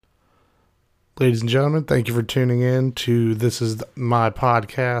Ladies and gentlemen, thank you for tuning in to This Is My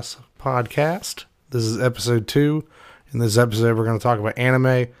Podcast. This is episode 2. In this episode, we're going to talk about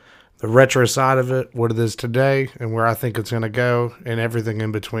anime, the retro side of it, what it is today, and where I think it's going to go, and everything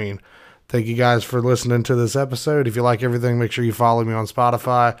in between. Thank you guys for listening to this episode. If you like everything, make sure you follow me on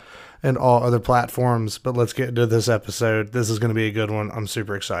Spotify and all other platforms. But let's get into this episode. This is going to be a good one. I'm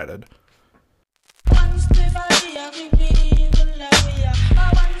super excited.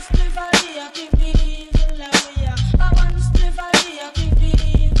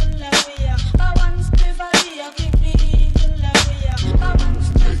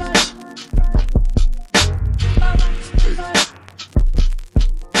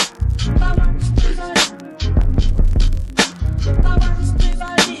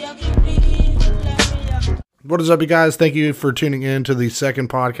 What is up, you guys? Thank you for tuning in to the second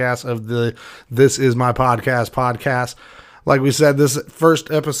podcast of the This Is My Podcast. Like we said, this first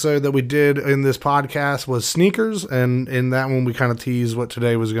episode that we did in this podcast was sneakers, and in that one we kind of teased what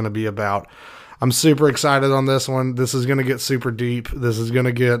today was going to be about. I'm super excited on this one. This is going to get super deep. This is going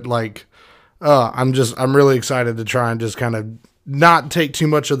to get I'm really excited to try and just kind of not take too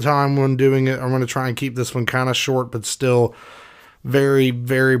much of the time when doing it. I'm going to try and keep this one kind of short, but still very,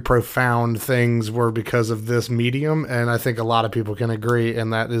 very profound things were because of this medium, and I think a lot of people can agree,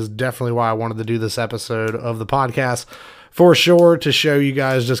 and that is definitely why I wanted to do this episode of the podcast, for sure, to show you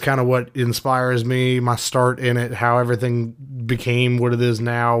guys just kind of what inspires me, my start in it, how everything became what it is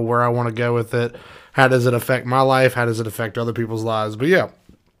now, where I want to go with it, how does it affect my life, how does it affect other people's lives. But yeah,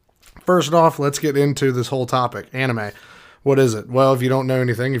 first off, let's get into this whole topic. Anime. What is it? Well, if you don't know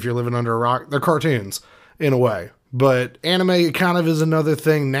anything, if you're living under a rock, they're cartoons, in a way. But anime kind of is another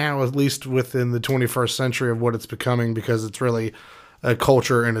thing now, at least within the 21st century, of what it's becoming, because it's really a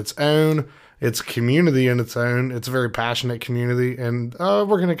culture in its own. It's a community in its own. It's a very passionate community. And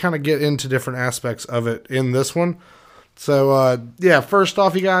we're going to kind of get into different aspects of it in this one. So, first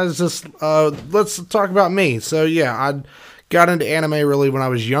off, you guys, just let's talk about me. So, yeah, I got into anime really when I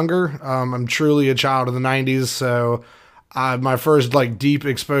was younger. I'm truly a child of the 90s, so my first deep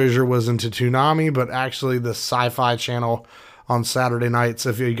exposure was into Toonami, but actually the Sci-Fi Channel on Saturday nights,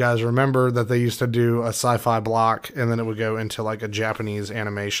 if you guys remember, that they used to do a sci-fi block, and then it would go into a Japanese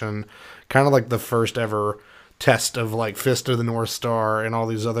animation, kind of like the first ever test of Fist of the North Star and all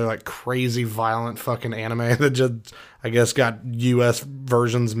these other crazy violent fucking anime that just, I guess, got US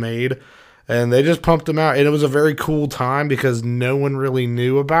versions made. And they just pumped them out, and it was a very cool time because no one really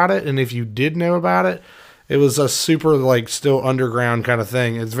knew about it, and if you did know about it, it was a super, still underground kind of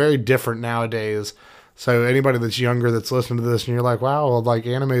thing. It's very different nowadays. So anybody that's younger that's listening to this and you're like, wow, well,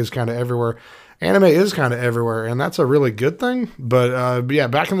 anime is kind of everywhere. Anime is kind of everywhere, and that's a really good thing. But, yeah,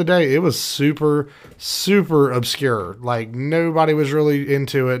 back in the day, it was super, super obscure. Nobody was really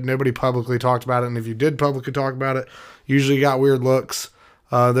into it. Nobody publicly talked about it. And if you did publicly talk about it, usually got weird looks.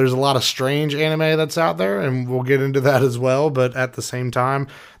 There's a lot of strange anime that's out there, and we'll get into that as well. But at the same time,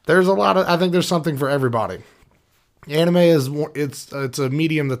 I think there's something for everybody. Anime it's a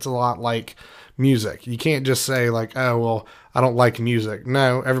medium that's a lot like music. You can't just say oh, well, I don't like music.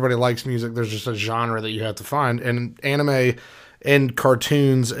 No, everybody likes music. There's just a genre that you have to find. And anime and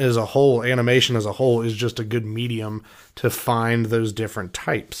cartoons as a whole, animation as a whole, is just a good medium to find those different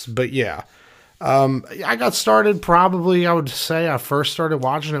types. But yeah, I got started I would say I first started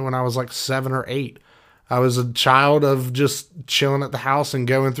watching it when I was 7 or 8. I was a child of just chilling at the house and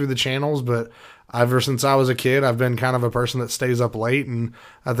going through the channels, but ever since I was a kid, I've been kind of a person that stays up late, and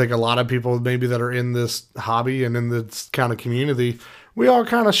I think a lot of people maybe that are in this hobby and in this kind of community, we all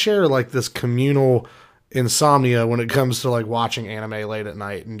kind of share this communal insomnia when it comes to watching anime late at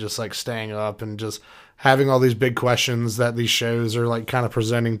night and just staying up and just having all these big questions that these shows are kind of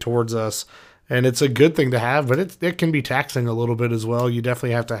presenting towards us. And it's a good thing to have, but it can be taxing a little bit as well. You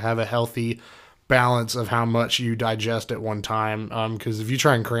definitely have to have a healthy balance of how much you digest at one time, because if you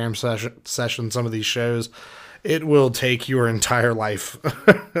try and cram session some of these shows, it will take your entire life.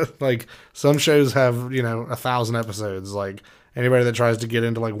 Some shows have 1,000 episodes. Anybody that tries to get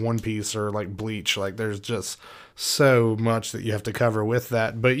into One Piece or Bleach, there's just so much that you have to cover with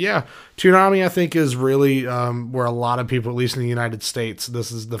that. But yeah, Toonami I think is really where a lot of people, at least in the United States, this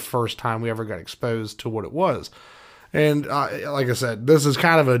is the first time we ever got exposed to what it was. And like I said, this is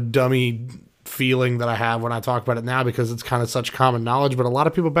kind of a dummy feeling that I have when I talk about it now because it's kind of such common knowledge, but a lot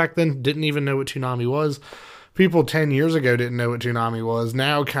of people back then didn't even know what Toonami was. People 10 years ago didn't know what Toonami was.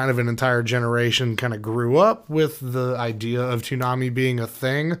 Now kind of an entire generation kind of grew up with the idea of Toonami being a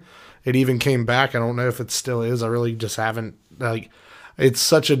thing. It even came back. I don't know if it still is. I really just haven't, it's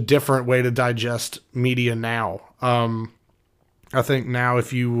such a different way to digest media now. I think now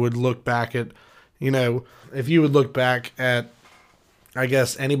if you would look back at If you would look back at, I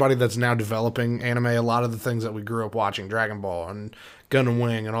guess, anybody that's now developing anime, a lot of the things that we grew up watching, Dragon Ball and Gun and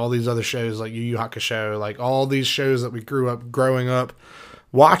Wing and all these other shows like Yu Yu Hakusho, like all these shows that we grew up growing up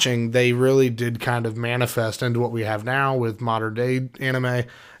watching, they really did kind of manifest into what we have now with modern day anime.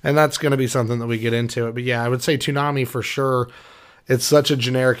 And that's going to be something that we get into it. But yeah, I would say Toonami for sure. It's such a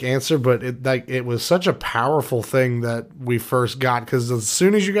generic answer, but it was such a powerful thing that we first got, because as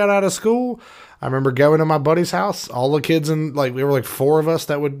soon as you got out of school, I remember going to my buddy's house, all the kids we were like 4 of us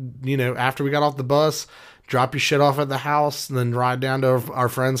that would, after we got off the bus, drop your shit off at the house and then ride down to our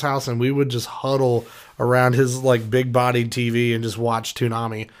friend's house, and we would just huddle around his like big bodied TV and just watch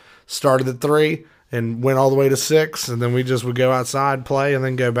Toonami. Started at 3 and went all the way to 6, and then we just would go outside, play, and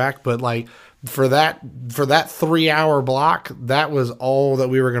then go back. But like for that 3-hour block, that was all that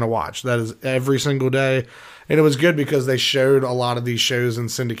we were going to watch. That is every single day. And it was good because they showed a lot of these shows in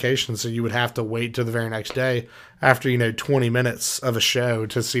syndication, so you would have to wait till the very next day after 20 minutes of a show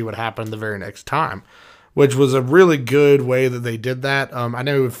to see what happened the very next time, which was a really good way that they did that. I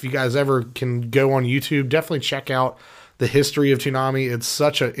know if you guys ever can go on YouTube, definitely check out the history of Toonami. It's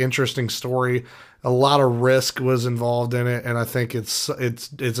such an interesting story. A lot of risk was involved in it, and I think it's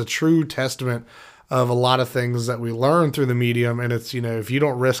a true testament of a lot of things that we learn through the medium. And it's, if you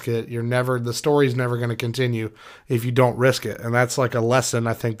don't risk it, the story's never going to continue if you don't risk it. And that's like a lesson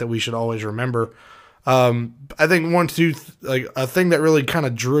I think that we should always remember. I think a thing that really kind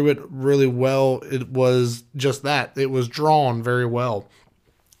of drew it really well, it was just that it was drawn very well.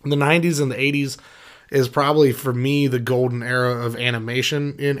 The 90s and the 80s is probably for me the golden era of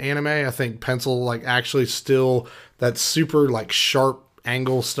animation in anime. I think pencil actually still that super sharp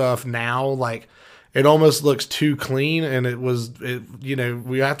angle stuff now, it almost looks too clean, and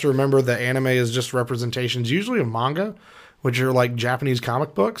we have to remember that anime is just representations, usually of manga, which are Japanese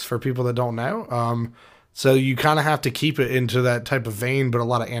comic books for people that don't know. So you kind of have to keep it into that type of vein, but a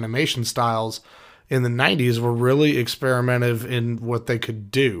lot of animation styles in the 90s were really experimentative in what they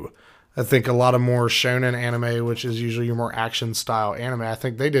could do. I think a lot of more shonen anime, which is usually your more action style anime, I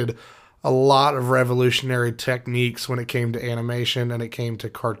think they did a lot of revolutionary techniques when it came to animation and it came to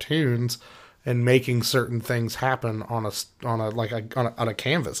cartoons and making certain things happen on a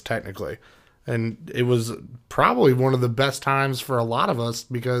canvas technically. And it was probably one of the best times for a lot of us,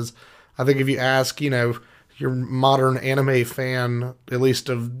 because I think if you ask, your modern anime fan, at least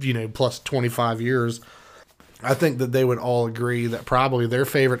of, plus 25 years, I think that they would all agree that probably their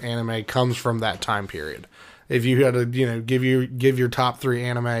favorite anime comes from that time period. If you had to, give your top 3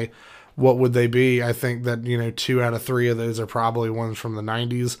 anime, what would they be? I think that, 2 out of 3 of those are probably ones from the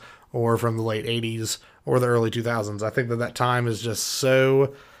 90s or from the late 80s or the early 2000s. I think that time is just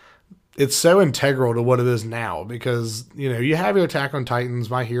it's so integral to what it is now, because, you have your Attack on Titans,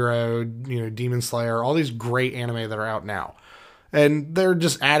 My Hero, Demon Slayer, all these great anime that are out now. And they're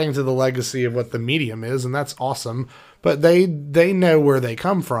just adding to the legacy of what the medium is, and that's awesome. But they know where they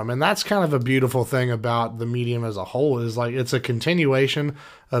come from, and that's kind of a beautiful thing about the medium as a whole, is it's a continuation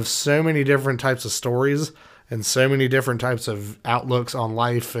of so many different types of stories and so many different types of outlooks on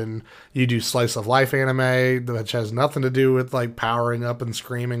life. And you do slice of life anime, which has nothing to do with powering up and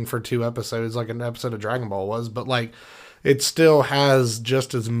screaming for 2 episodes like an episode of Dragon Ball was, but it still has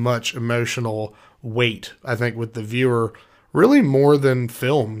just as much emotional weight, I think, with the viewer, really more than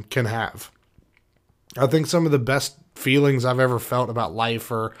film can have. I think some of the best feelings I've ever felt about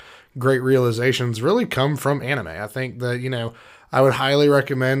life or great realizations really come from anime. I think that, I would highly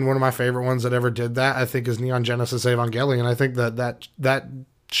recommend, one of my favorite ones that ever did that, I think, is Neon Genesis Evangelion. I think that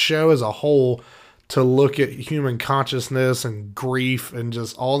show as a whole, to look at human consciousness and grief and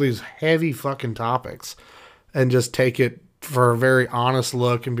just all these heavy fucking topics and just take it for a very honest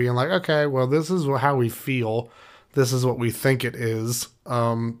look and being okay, well, this is how we feel. This is what we think it is.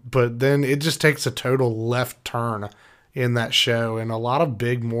 But then it just takes a total left turn in that show. And a lot of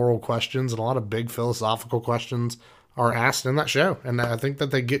big moral questions and a lot of big philosophical questions are asked in that show. And I think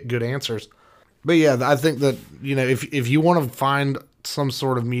that they get good answers. But yeah, I think that, if you want to find some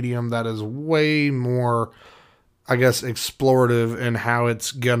sort of medium that is way more, I guess, explorative in how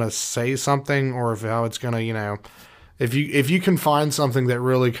it's going to say something, or how it's going to, if you can find something that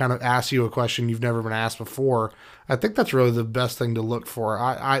really kind of asks you a question you've never been asked before, I think that's really the best thing to look for.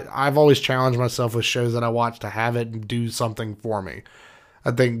 I've always challenged myself with shows that I watch to have it do something for me. I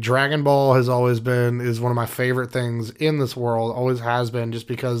think Dragon Ball is one of my favorite things in this world, always has been, just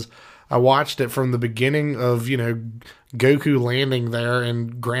because I watched it from the beginning of, Goku landing there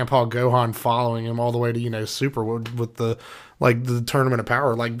and Grandpa Gohan following him all the way to, Super with the Tournament of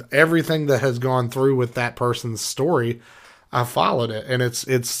Power. Everything that has gone through with that person's story, I followed it, and it's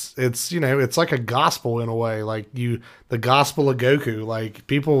it's like a gospel in a way, like the gospel of Goku. Like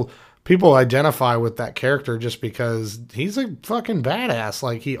people identify with that character just because he's a fucking badass.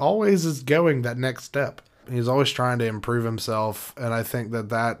 Like he always is going that next step. He's always trying to improve himself, and I think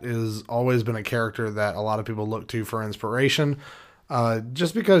that is always been a character that a lot of people look to for inspiration.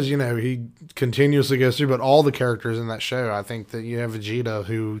 Just because he continuously goes through, but all the characters in that show, I think that you have Vegeta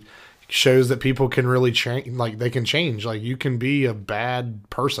who shows that people can really change, like they can change. Like you can be a bad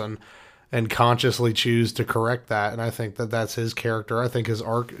person and consciously choose to correct that. And I think that that's his character. I think his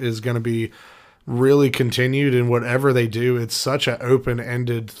arc is going to be really continued in whatever they do. It's such an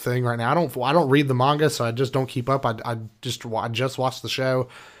open-ended thing right now. I don't read the manga, so I just don't keep up. I just watch the show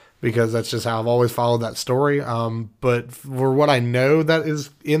because that's just how I've always followed that story. But for what I know that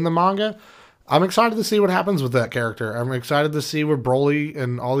is in the manga, I'm excited to see what happens with that character. I'm excited to see where Broly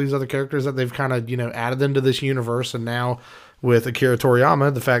and all these other characters that they've kind of, added into this universe. And now with Akira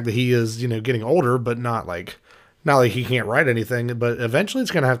Toriyama, the fact that he is, getting older, but not like he can't write anything, but eventually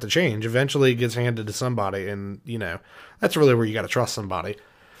it's going to have to change. Eventually it gets handed to somebody, and, that's really where you got to trust somebody.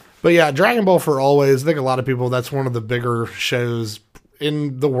 But yeah, Dragon Ball for always, I think a lot of people, that's one of the bigger shows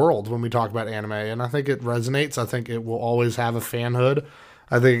in the world when we talk about anime, and I think it resonates. I think it will always have a fanhood.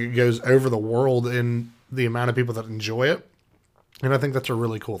 I think it goes over the world in the amount of people that enjoy it, and I think that's a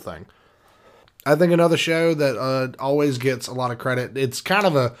really cool thing. I think another show that always gets a lot of credit, it's kind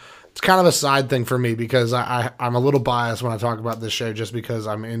of a side thing for me because I'm a little biased when I talk about this show just because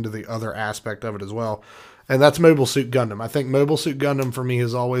I'm into the other aspect of it as well, and that's Mobile Suit Gundam. I think Mobile Suit Gundam for me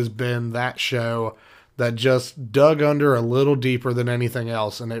has always been that show that just dug under a little deeper than anything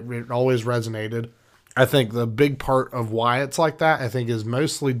else, and it always resonated. I think the big part of why it's like that, I think, is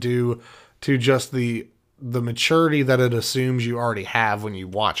mostly due to just the maturity that it assumes you already have when you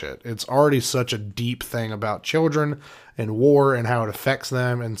watch it. It's already such a deep thing about children and war and how it affects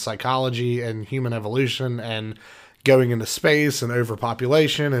them and psychology and human evolution and going into space and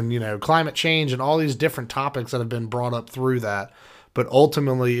overpopulation and, climate change and all these different topics that have been brought up through that. But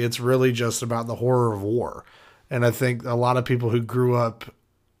ultimately, it's really just about the horror of war. And I think a lot of people who grew up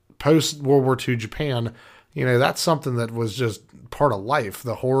post-World War II Japan, that's something that was just part of life,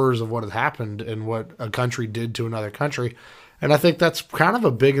 the horrors of what had happened and what a country did to another country. And I think that's kind of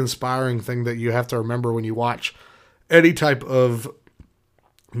a big inspiring thing that you have to remember when you watch any type of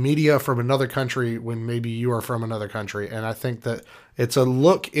media from another country when maybe you are from another country. And I think that it's a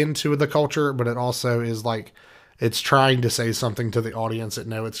look into the culture, but it also is like it's trying to say something to the audience it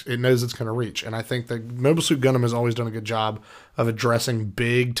knows it's going to reach. And I think that Mobile Suit Gundam has always done a good job of addressing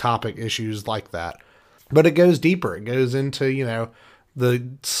big topic issues like that. But it goes deeper. It goes into, the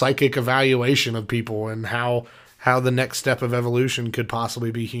psychic evaluation of people and how the next step of evolution could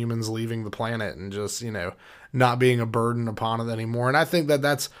possibly be humans leaving the planet and just, not being a burden upon it anymore. And I think that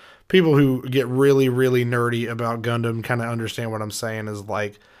that's people who get really, really nerdy about Gundam kind of understand what I'm saying is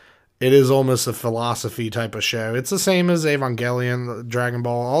like, it is almost a philosophy type of show. It's the same as Evangelion, Dragon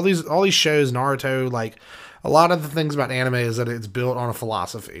Ball, all these shows, Naruto, like a lot of the things about anime is that it's built on a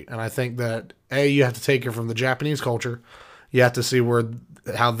philosophy. And I think that you have to take it from the Japanese culture. You have to see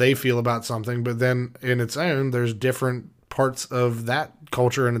how they feel about something, but then in its own, there's different parts of that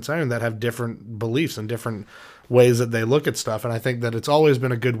culture in its own that have different beliefs and different ways that they look at stuff. And I think that it's always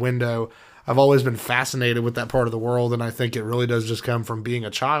been a good window. I've always been fascinated with that part of the world, and I think it really does just come from being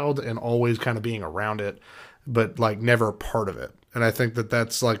a child and always kind of being around it, but like never a part of it. And I think that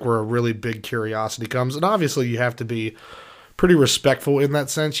that's like where a really big curiosity comes. And obviously you have to be pretty respectful in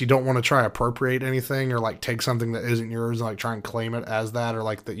that sense. You don't want to try appropriate anything or like take something that isn't yours and like try and claim it as that, or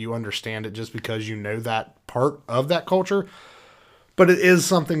like that you understand it just because you know that part of that culture. But it is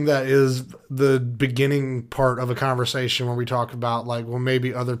something that is the beginning part of a conversation when we talk about like, well,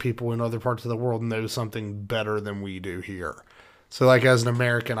 maybe other people in other parts of the world know something better than we do here. So like as an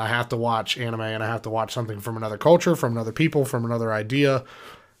American, I have to watch anime and I have to watch something from another culture, from another people, from another idea,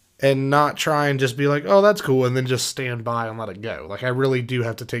 and not try and just be like, oh, that's cool, and then just stand by and let it go. Like I really do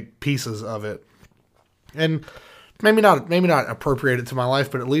have to take pieces of it and maybe not appropriate it to my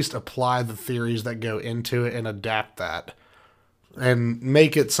life, but at least apply the theories that go into it and adapt that. And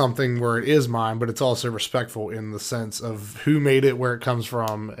make it something where it is mine, but it's also respectful in the sense of who made it, where it comes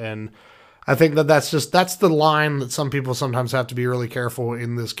from. And I think that that's the line that some people sometimes have to be really careful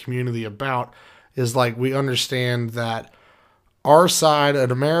in this community about, is like, we understand that our side,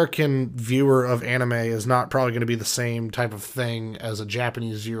 an American viewer of anime, is not probably going to be the same type of thing as a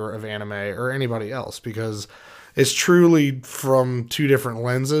Japanese viewer of anime or anybody else, because it's truly from two different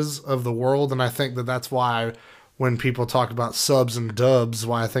lenses of the world. And I think that that's why when people talk about subs and dubs,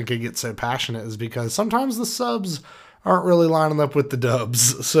 why I think it gets so passionate is because sometimes the subs aren't really lining up with the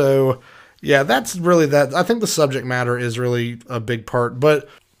dubs. So yeah, that's really that. I think the subject matter is really a big part, but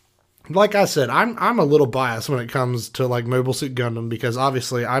like I said, I'm a little biased when it comes to like Mobile Suit Gundam because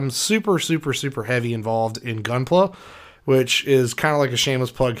obviously I'm super heavy involved in Gunpla, which is kind of like a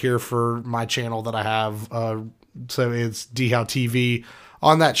shameless plug here for my channel that I have. So it's DHow TV.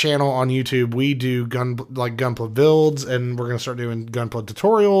 On that channel on YouTube, we do Gunpla builds, and we're gonna start doing Gunpla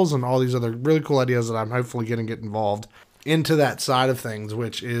tutorials and all these other really cool ideas that I'm hopefully gonna get involved into that side of things,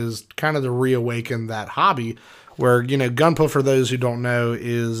 which is kind of to reawaken that hobby. Where, Gunpla, for those who don't know,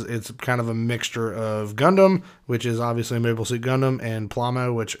 it's kind of a mixture of Gundam, which is obviously Mobile Suit Gundam, and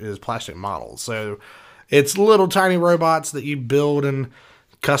Plamo, which is plastic models. So it's little tiny robots that you build and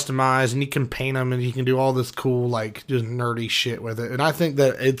customize, and you can paint them, and you can do all this cool, like, just nerdy shit with it. And I think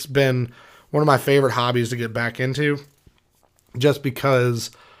that it's been one of my favorite hobbies to get back into, just because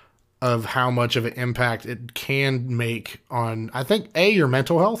of how much of an impact it can make on, I think, your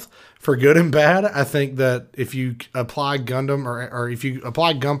mental health, for good and bad. I think that if you apply Gundam or if you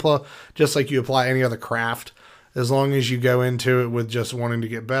apply Gunpla just like you apply any other craft, as long as you go into it with just wanting to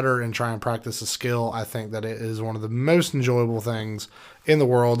get better and try and practice a skill, I think that it is one of the most enjoyable things in the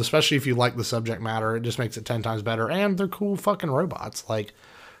world, especially if you like the subject matter. It just makes it 10 times better, and they're cool fucking robots. Like,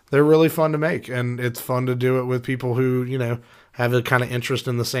 they're really fun to make, and it's fun to do it with people who, have a kind of interest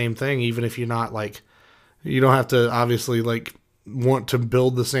in the same thing, even if you're not, like, you don't have to obviously, like, want to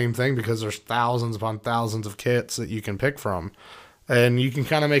build the same thing, because there's thousands upon thousands of kits that you can pick from, and you can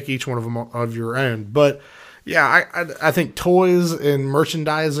kind of make each one of them of your own. But yeah, I think toys and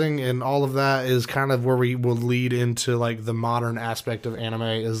merchandising and all of that is kind of where we will lead into, like, the modern aspect of anime.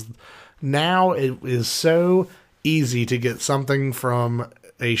 Is now it is so easy to get something from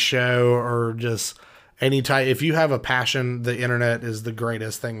a show or just any type. If you have a passion, the internet is the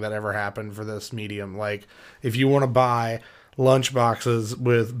greatest thing that ever happened for this medium. Like, if you want to buy lunch boxes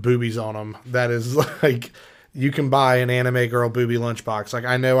with boobies on them, that is like, you can buy an anime girl booby lunchbox. Like,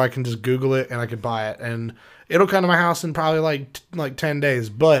 I know I can just Google it and I could buy it, and it'll come to my house in probably like 10 days.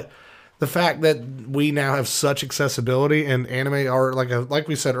 But the fact that we now have such accessibility, and anime are like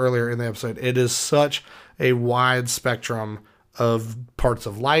we said earlier in the episode, it is such a wide spectrum of parts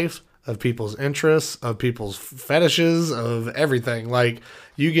of life, of people's interests, of people's fetishes, of everything. Like,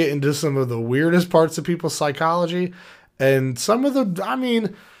 you get into some of the weirdest parts of people's psychology, and some of the, I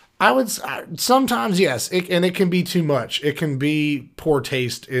mean, I would sometimes, yes, it can be too much. It can be poor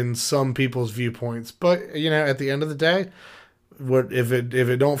taste in some people's viewpoints. But at the end of the day, what if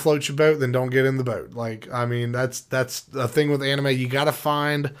it don't float your boat, then don't get in the boat. Like, I mean, that's a thing with anime. You got to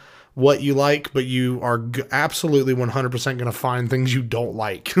find what you like, but you are absolutely 100% going to find things you don't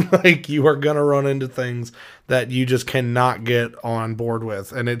like. Like, you are going to run into things that you just cannot get on board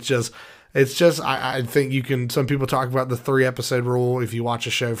with. And it's just, I think you can, some people talk about the 3-episode rule. If you watch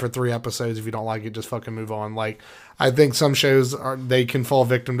a show for 3 episodes, if you don't like it, just fucking move on. Like, I think some shows they can fall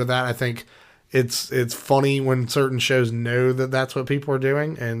victim to that. I think it's funny when certain shows know that that's what people are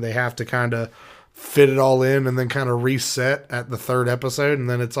doing, and they have to kind of fit it all in and then kind of reset at the 3rd episode, and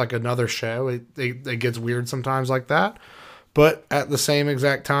then it's like another show. It gets weird sometimes like that. But at the same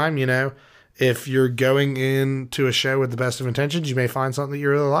exact time, if you're going into a show with the best of intentions, you may find something that you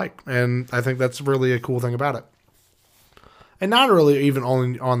really like. And I think that's really a cool thing about it. And not really even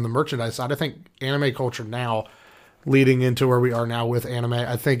only on the merchandise side. I think anime culture now, leading into where we are now with anime,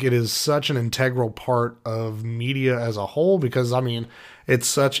 I think it is such an integral part of media as a whole, because, I mean,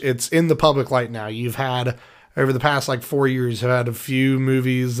 it's in the public light now. You've had, over the past 4 years, have had a few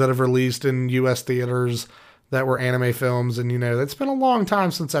movies that have released in U.S. theaters that were anime films, and it's been a long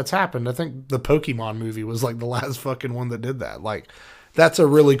time since that's happened. I think the Pokemon movie was the last fucking one that did that. Like, that's a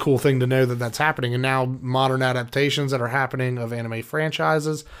really cool thing to know that that's happening. And now modern adaptations that are happening of anime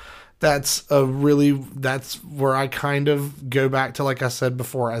franchises, that's where I kind of go back to, like I said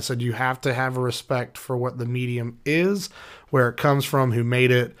before, I said you have to have a respect for what the medium is, where it comes from, who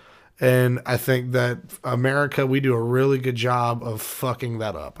made it. And I think that America, we do a really good job of fucking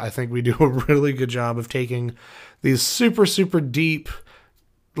that up. I think we do a really good job of taking these super, super deep,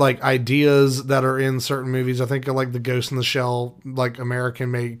 ideas that are in certain movies. I think of, the Ghost in the Shell,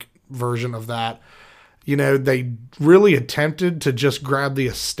 American make version of that. They really attempted to just grab the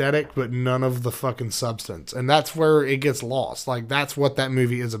aesthetic, but none of the fucking substance. And that's where it gets lost. That's what that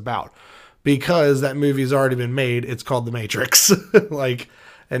movie is about. Because that movie's already been made. It's called The Matrix.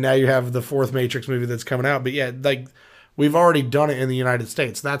 And now you have the 4th Matrix movie that's coming out. But yeah, we've already done it in the United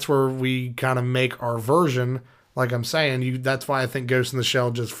States. That's where we kind of make our version. Like I'm saying, that's why I think Ghost in the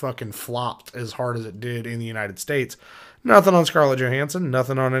Shell just fucking flopped as hard as it did in the United States. Nothing on Scarlett Johansson,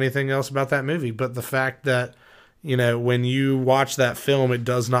 nothing on anything else about that movie. But the fact that, when you watch that film, it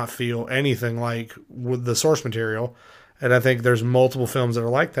does not feel anything like with the source material. And I think there's multiple films that are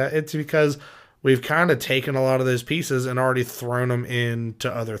like that. It's because we've kind of taken a lot of those pieces and already thrown them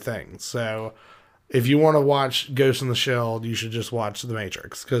into other things. So if you want to watch Ghost in the Shell, you should just watch The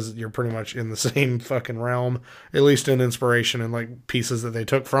Matrix, because you're pretty much in the same fucking realm, at least in inspiration and like pieces that they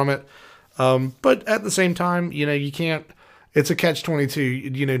took from it. But at the same time, you can't. It's a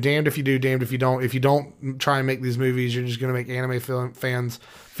catch-22. Damned if you do, damned if you don't. If you don't try and make these movies, you're just going to make anime fans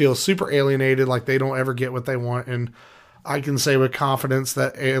feel super alienated, like they don't ever get what they want. And I can say with confidence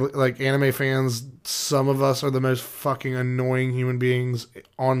that like anime fans, some of us are the most fucking annoying human beings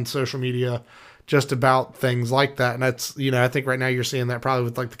on social media just about things like that. And that's, I think right now you're seeing that probably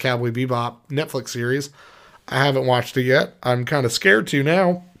with like the Cowboy Bebop Netflix series. I haven't watched it yet. I'm kind of scared to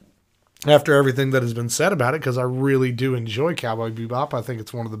now after everything that has been said about it, because I really do enjoy Cowboy Bebop. I think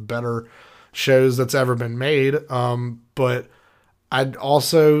it's one of the better shows that's ever been made. But I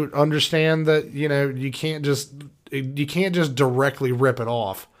also understand that, you can't just directly rip it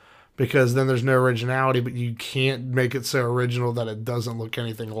off, because then there's no originality, but you can't make it so original that it doesn't look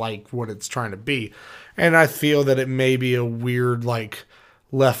anything like what it's trying to be. And I feel that it may be a weird, like,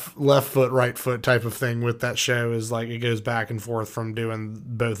 left foot, right foot type of thing with that show, is like it goes back and forth from doing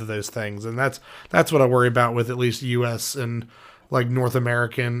both of those things. And that's what I worry about with at least US and like North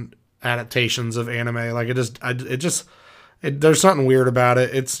American adaptations of anime. Like there's something weird about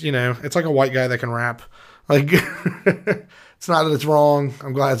it. It's, it's like a white guy that can rap. Like, it's not that it's wrong.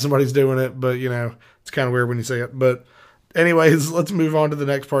 I'm glad somebody's doing it, but it's kind of weird when you say it. But anyways, let's move on to the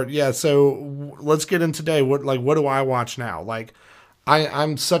next part. Yeah. So let's get in today. What do I watch now? Like,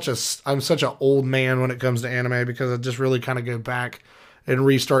 I'm such a old man when it comes to anime, because I just really kind of go back and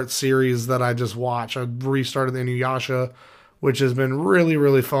restart series that I just watch. I restarted the Inuyasha, which has been really,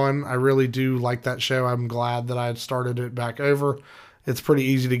 really fun. I really do like that show. I'm glad that I started it back over. It's pretty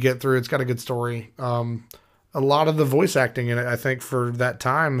easy to get through. It's got a good story. A lot of the voice acting in it, I think for that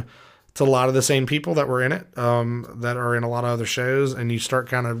time, it's a lot of the same people that were in it, that are in a lot of other shows. And you start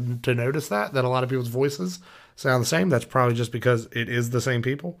kind of to notice that a lot of people's voices sound the same. That's probably just because it is the same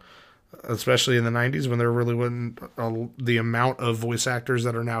people, especially in the 90s when there really wasn't the amount of voice actors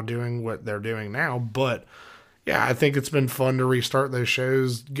that are now doing what they're doing now. But yeah, I think it's been fun to restart those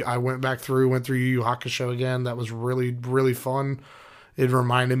shows. I went through Yu Yu Hakusho again. That was really, really fun. It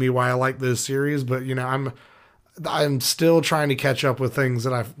reminded me why I like this series, but I'm still trying to catch up with things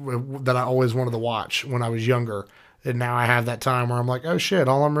that I always wanted to watch when I was younger. And now I have that time where I'm like, oh shit,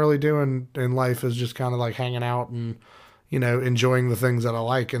 all I'm really doing in life is just kind of like hanging out and, enjoying the things that I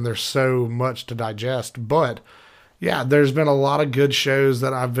like. And there's so much to digest. But yeah, there's been a lot of good shows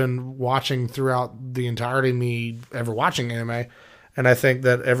that I've been watching throughout the entirety of me ever watching anime. And I think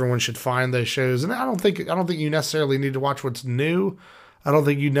that everyone should find those shows. And I don't think you necessarily need to watch what's new. I don't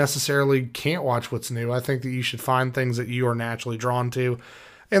think you necessarily can't watch what's new. I think that you should find things that you are naturally drawn to.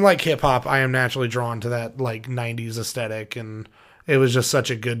 And like hip hop, I am naturally drawn to that like 90s aesthetic, and it was just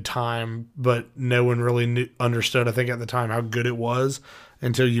such a good time, but no one really understood, I think at the time, how good it was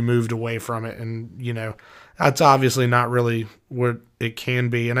until you moved away from it. And, that's obviously not really what it can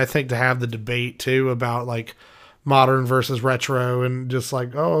be. And I think to have the debate too about like modern versus retro, and just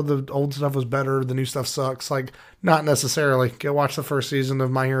like, oh, the old stuff was better, the new stuff sucks. Like, not necessarily. Go watch the first season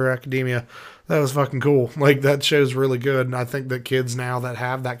of My Hero Academia. That was fucking cool. Like, that show's really good. And I think that kids now that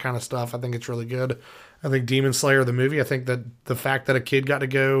have that kind of stuff, I think it's really good. I think Demon Slayer, the movie, I think that the fact that a kid got to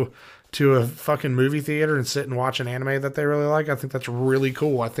go to a fucking movie theater and sit and watch an anime that they really like, I think that's really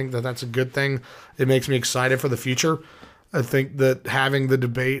cool. I think that that's a good thing. It makes me excited for the future. I think that having the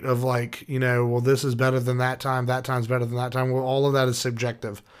debate of like, well, this is better than that time's better than that time. Well, all of that is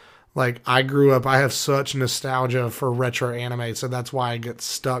subjective. Like, I grew up, I have such nostalgia for retro anime, so that's why I get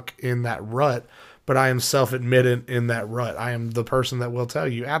stuck in that rut. But I am self-admitted in that rut. I am the person that will tell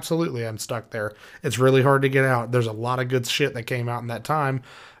you, absolutely, I'm stuck there. It's really hard to get out. There's a lot of good shit that came out in that time,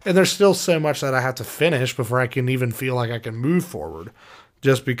 and there's still so much that I have to finish before I can even feel like I can move forward,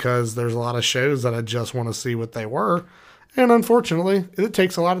 just because there's a lot of shows that I just want to see what they were. And unfortunately, it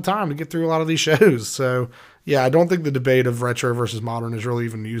takes a lot of time to get through a lot of these shows. So, yeah, I don't think the debate of retro versus modern is really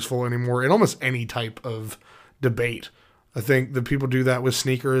even useful anymore in almost any type of debate. I think that people do that with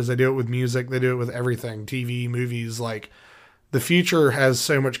sneakers. They do it with music. They do it with everything. TV, movies. Like, the future has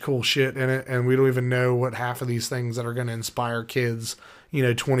so much cool shit in it, and we don't even know what half of these things that are going to inspire kids,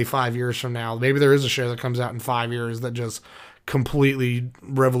 25 years from now. Maybe there is a show that comes out in 5 years that just completely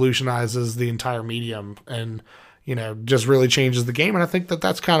revolutionizes the entire medium and just really changes the game. And I think that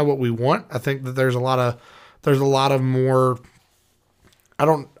that's kind of what we want. I think that there's a lot of more, I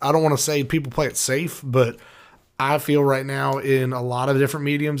don't want to say people play it safe, but I feel right now in a lot of different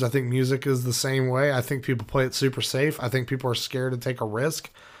mediums. I think music is the same way. I think people play it super safe. I think people are scared to take a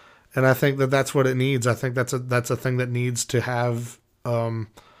risk, and I think that that's what it needs. I think that's a thing that needs to have.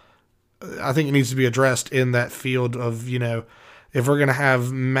 I think it needs to be addressed in that field of, if we're going to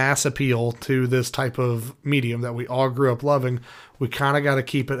have mass appeal to this type of medium that we all grew up loving, we kind of got to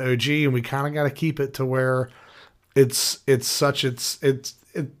keep it OG, and we kind of got to keep it to where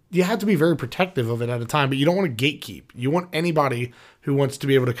you have to be very protective of it at a time, but you don't want to gatekeep. You want anybody who wants to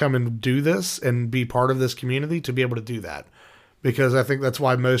be able to come and do this and be part of this community to be able to do that. Because I think that's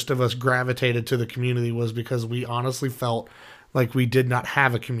why most of us gravitated to the community, was because we honestly felt like we did not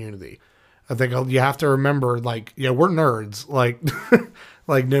have a community. I think you have to remember, like, we're nerds. Like,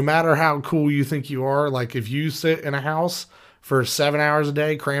 like no matter how cool you think you are, like if you sit in a house for 7 hours a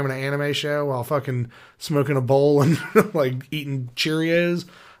day cramming an anime show while fucking smoking a bowl and like eating Cheerios,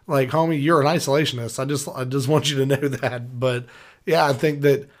 like, homie, you're an isolationist. I just want you to know that. But yeah, I think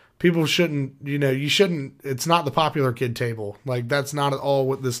that people shouldn't, it's not the popular kid table. Like, that's not at all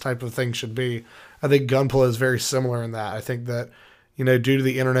what this type of thing should be. I think Gunpla is very similar in that. I think that, due to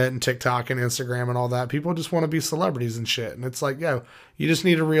the internet and TikTok and Instagram and all that, people just want to be celebrities and shit. And it's like, you just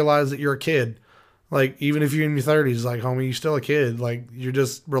need to realize that you're a kid. Like, even if you're in your 30s, like, homie, you're still a kid. Like, you're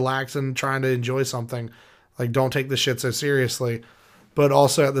just relaxing, trying to enjoy something. Like, don't take this shit so seriously. But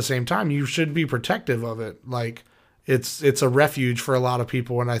also at the same time, you should be protective of it. Like, it's a refuge for a lot of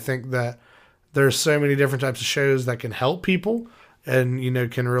people. And I think that there's so many different types of shows that can help people and,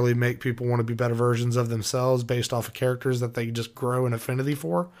 can really make people want to be better versions of themselves based off of characters that they just grow an affinity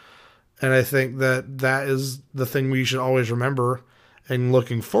for. And I think that that is the thing we should always remember. And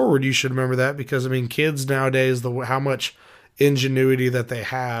looking forward, you should remember that, because, kids nowadays, how much ingenuity that they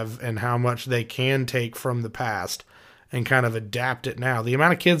have and how much they can take from the past and kind of adapt it now. The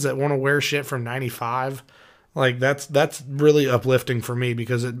amount of kids that want to wear shit from 95, like, that's really uplifting for me,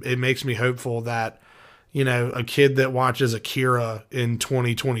 because it makes me hopeful that, a kid that watches Akira in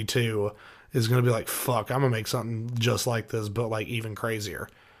 2022 is going to be like, fuck, I'm going to make something just like this, but like even crazier.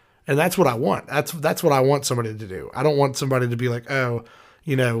 And that's what I want. That's what I want somebody to do. I don't want somebody to be like, oh,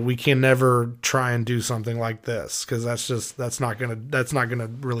 we can never try and do something like this, because that's not gonna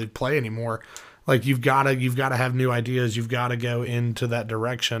really play anymore. Like, you've got to have new ideas. You've got to go into that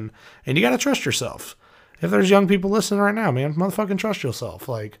direction, and you got to trust yourself. If there's young people listening right now, man, motherfucking trust yourself.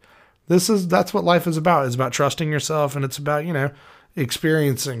 Like, that's what life is about. It's about trusting yourself, and it's about,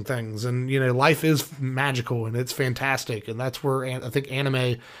 experiencing things. And, life is magical and it's fantastic. And that's where I think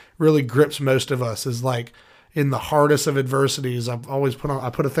anime really grips most of us, is like in the hardest of adversities. I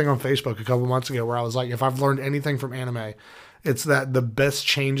put a thing on Facebook a couple months ago where I was like, if I've learned anything from anime, it's that the best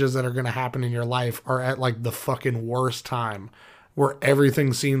changes that are going to happen in your life are at like the fucking worst time, where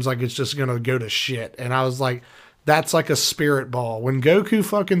everything seems like it's just going to go to shit. And I was like, that's like a spirit ball. When Goku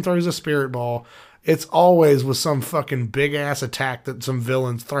fucking throws a spirit ball, it's always with some fucking big ass attack that some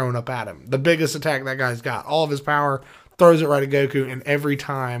villain's throwing up at him. The biggest attack that guy's got. All of his power, throws it right at Goku, and every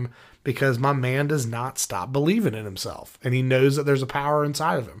time, because my man does not stop believing in himself. And he knows that there's a power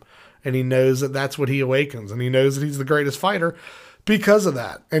inside of him. And he knows that that's what he awakens. And he knows that he's the greatest fighter because of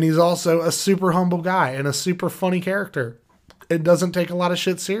that. And he's also a super humble guy and a super funny character. It doesn't take a lot of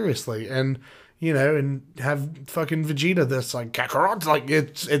shit seriously. And, and have fucking Vegeta this, like, Kakarot, like,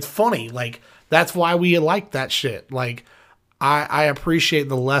 it's funny. Like, that's why we like that shit. Like, I appreciate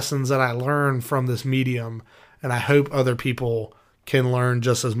the lessons that I learned from this medium, and I hope other people can learn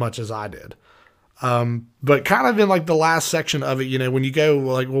just as much as I did. But kind of in like the last section of it, when you go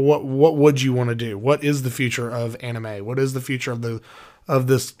like, well, what would you want to do? What is the future of anime? What is the future of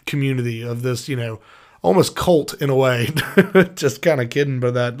this community, of this, almost cult in a way? Just kind of kidding,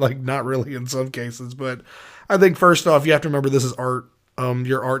 but that, like, not really in some cases. But I think first off, you have to remember this is art.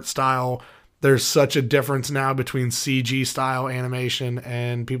 Your art style. There's such a difference now between CG style animation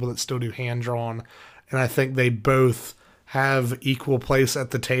and people that still do hand drawn. And I think they both have equal place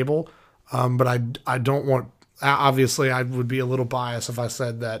at the table. But I don't want, obviously I would be a little biased if I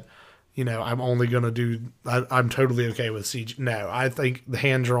said that, I'm only going to do, I'm totally okay with CG. No, I think the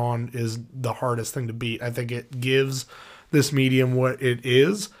hand drawn is the hardest thing to beat. I think it gives this medium what it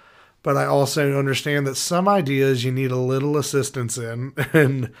is, but I also understand that some ideas you need a little assistance in.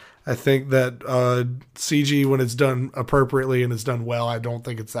 And I think that CG, when it's done appropriately and it's done well, I don't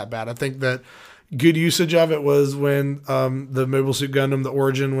think it's that bad. I think that good usage of it was when the Mobile Suit Gundam, the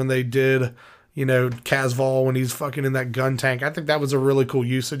Origin, when they did, Casval, when he's fucking in that gun tank. I think that was a really cool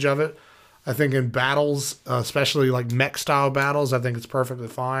usage of it. I think in battles, especially like mech style battles, I think it's perfectly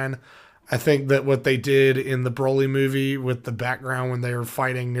fine. I think that what they did in the Broly movie with the background when they were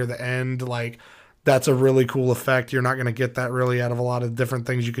fighting near the end, like, that's a really cool effect. You're not going to get that really out of a lot of different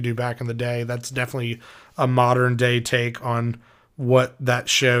things you could do back in the day. That's definitely a modern day take on what that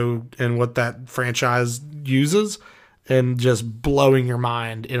show and what that franchise uses, and just blowing your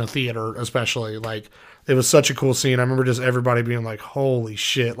mind in a theater, especially. Like, it was such a cool scene. I remember just everybody being like, holy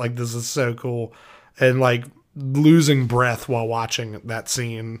shit, like, this is so cool. And like losing breath while watching that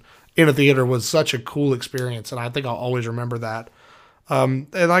scene in a theater was such a cool experience. And I think I'll always remember that. And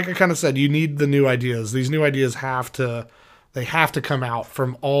like I kind of said, you need the new ideas. These new ideas have to come out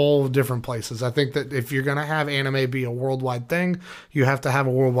from all different places. I think that if you're going to have anime be a worldwide thing, you have to have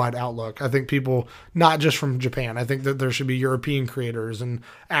a worldwide outlook. I think people, not just from Japan, I think that there should be European creators and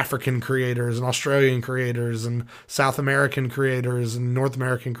African creators and Australian creators and South American creators and North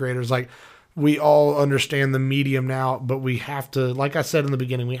American creators. Like, we all understand the medium now, but we have to, like I said in the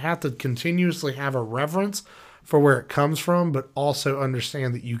beginning, we have to continuously have a reverence for where it comes from, but also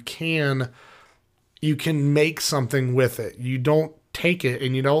understand that you can make something with it. You don't take it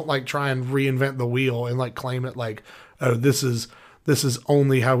and you don't like try and reinvent the wheel and like claim it like, oh, this is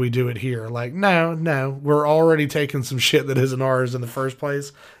only how we do it here. Like, no, we're already taking some shit that isn't ours in the first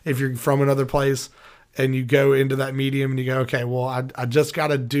place. If you're from another place and you go into that medium and you go, okay, well, I just got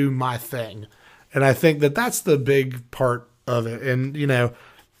to do my thing. And I think that that's the big part of it. And, you know,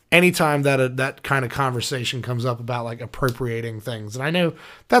 anytime that kind of conversation comes up about like appropriating things, and I know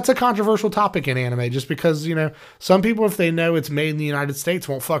that's a controversial topic in anime, just because, you know, some people, if they know it's made in the United States,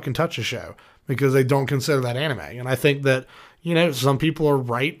 won't fucking touch a show because they don't consider that anime. And I think that, you know, some people are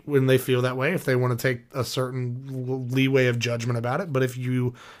right when they feel that way, if they want to take a certain leeway of judgment about it. But if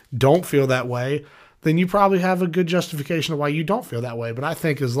you don't feel that way, then you probably have a good justification of why you don't feel that way. But I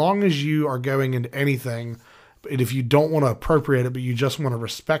think as long as you are going into anything, and if you don't want to appropriate it, but you just want to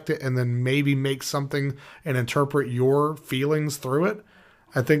respect it and then maybe make something and interpret your feelings through it,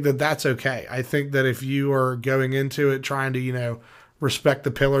 I think that that's okay. I think that if you are going into it trying to, you know, respect the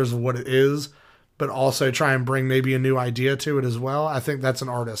pillars of what it is, but also try and bring maybe a new idea to it as well, I think that's an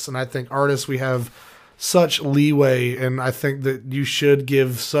artist. And I think artists, we have such leeway, and I think that you should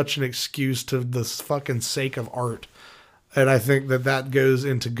give such an excuse to the fucking sake of art. And I think that that goes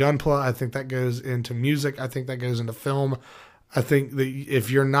into Gunpla. I think that goes into music. I think that goes into film. I think that if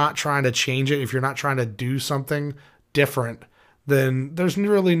you're not trying to change it, if you're not trying to do something different, then there's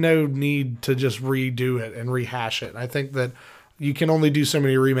really no need to just redo it and rehash it. I think that you can only do so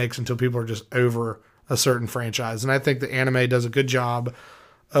many remakes until people are just over a certain franchise. And I think that anime does a good job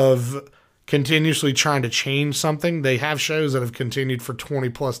of continuously trying to change something. They have shows that have continued for 20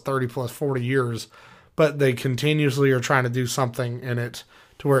 plus, 30 plus, 40 years, but they continuously are trying to do something in it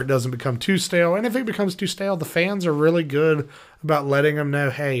to where it doesn't become too stale. And if it becomes too stale, the fans are really good about letting them know,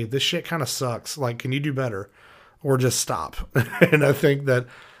 hey, this shit kind of sucks. Like, can you do better? Or just stop. And I think that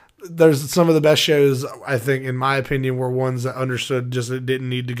there's some of the best shows, I think, in my opinion, were ones that understood just it didn't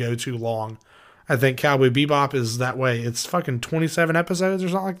need to go too long. I think Cowboy Bebop is that way. It's fucking 27 episodes or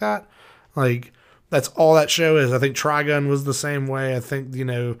something like that. Like, that's all that show is. I think Trigun was the same way. I think, you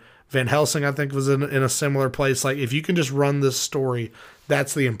know, Van Helsing, I think, was in a similar place. Like, if you can just run this story,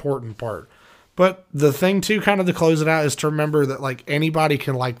 that's the important part. But the thing, too, kind of to close it out, is to remember that, like, anybody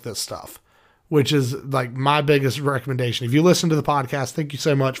can like this stuff, which is, like, my biggest recommendation. If you listen to the podcast, thank you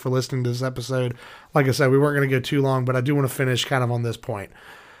so much for listening to this episode. Like I said, we weren't going to go too long, but I do want to finish kind of on this point.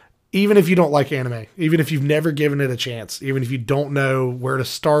 Even if you don't like anime, even if you've never given it a chance, even if you don't know where to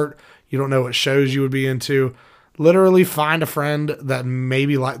start, you don't know what shows you would be into, literally find a friend that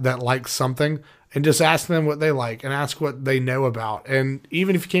maybe likes something and just ask them what they like and ask what they know about. And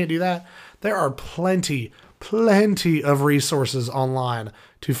even if you can't do that, there are plenty of resources online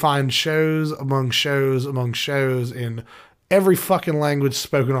to find shows among shows in every fucking language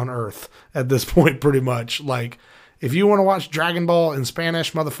spoken on earth at this point, pretty much. Like, if you want to watch Dragon Ball in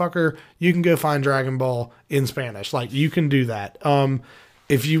Spanish, motherfucker, you can go find Dragon Ball in Spanish. Like, you can do that. And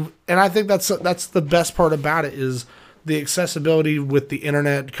I think that's the best part about it, is the accessibility with the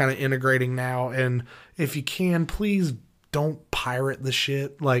internet kind of integrating now. And if you can, please don't pirate the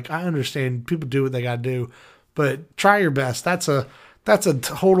shit. Like, I understand people do what they got to do, but try your best. That's a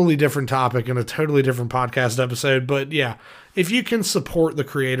totally different topic and a totally different podcast episode. But yeah, if you can support the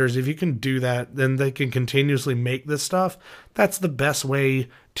creators, if you can do that, then they can continuously make this stuff. That's the best way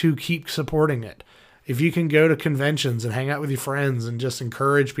to keep supporting it. If you can go to conventions and hang out with your friends and just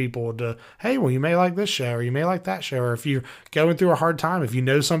encourage people to, hey, well, you may like this show or you may like that show, or if you're going through a hard time, if you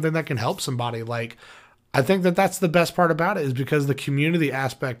know something that can help somebody, like, I think that that's the best part about it, is because the community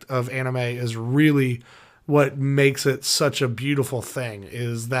aspect of anime is really what makes it such a beautiful thing,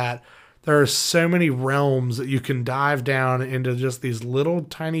 is that There are so many realms that you can dive down into just these little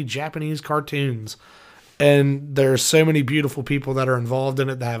tiny Japanese cartoons. And there's so many beautiful people that are involved in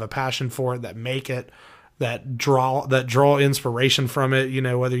it, that have a passion for it, that make it, that draw inspiration from it. You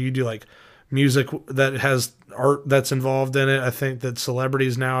know, whether you do like music that has art that's involved in it. I think that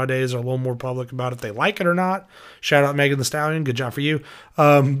celebrities nowadays are a little more public about if they like it or not. Shout out Megan Thee Stallion. Good job for you.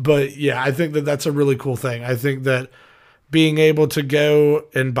 But yeah, I think that that's a really cool thing. I think that being able to go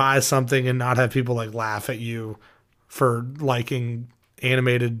and buy something and not have people like laugh at you for liking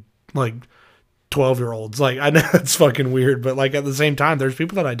animated, like 12-year-olds. Like, I know it's fucking weird, but like at the same time, there's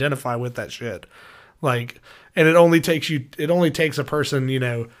people that identify with that shit. Like, and it only takes a person, you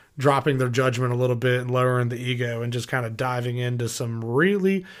know, dropping their judgment a little bit and lowering the ego and just kind of diving into some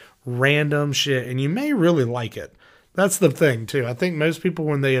really random shit. And you may really like it. That's the thing too. I think most people,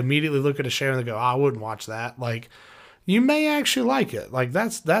 when they immediately look at a show and they go, I wouldn't watch that. Like, you may actually like it. Like,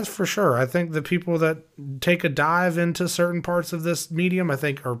 that's for sure. I think the people that take a dive into certain parts of this medium, I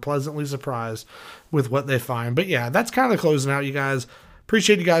think, are pleasantly surprised with what they find. But yeah, that's kind of closing out, you guys.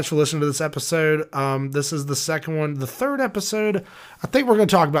 Appreciate you guys for listening to this episode. This is the second one. The third episode, I think we're going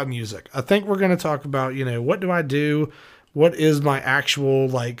to talk about music. I think we're going to talk about, you know, what do I do? What is my actual,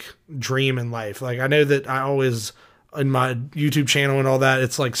 like, dream in life? Like, I know that I always, in my YouTube channel and all that,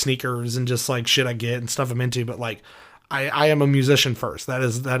 it's like sneakers and just like shit I get and stuff I'm into. But like, I am a musician first. That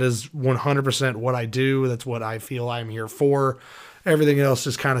is 100% what I do. That's what I feel I'm here for. Everything else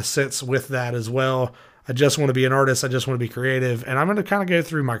just kind of sits with that as well. I just want to be an artist. I just want to be creative. And I'm going to kind of go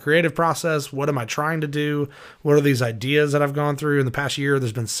through my creative process. What am I trying to do? What are these ideas that I've gone through in the past year?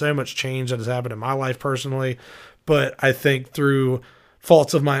 There's been so much change that has happened in my life personally. But I think through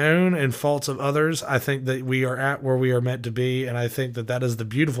faults of my own and faults of others, I think that we are at where we are meant to be. And I think that that is the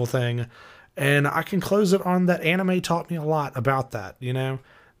beautiful thing. And I can close it on that anime taught me a lot about that, you know,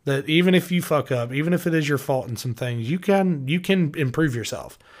 that even if you fuck up, even if it is your fault in some things, you can improve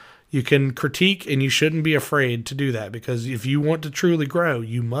yourself. You can critique, and you shouldn't be afraid to do that, because if you want to truly grow,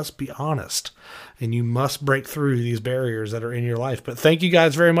 you must be honest and you must break through these barriers that are in your life. But thank you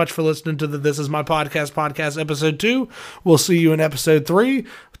guys very much for listening to the This Is My Podcast episode 2. We'll see you in episode 3.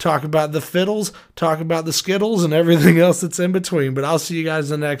 Talk about the fiddles, talk about the Skittles, and everything else that's in between. But I'll see you guys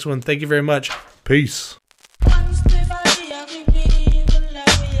in the next one. Thank you very much. Peace.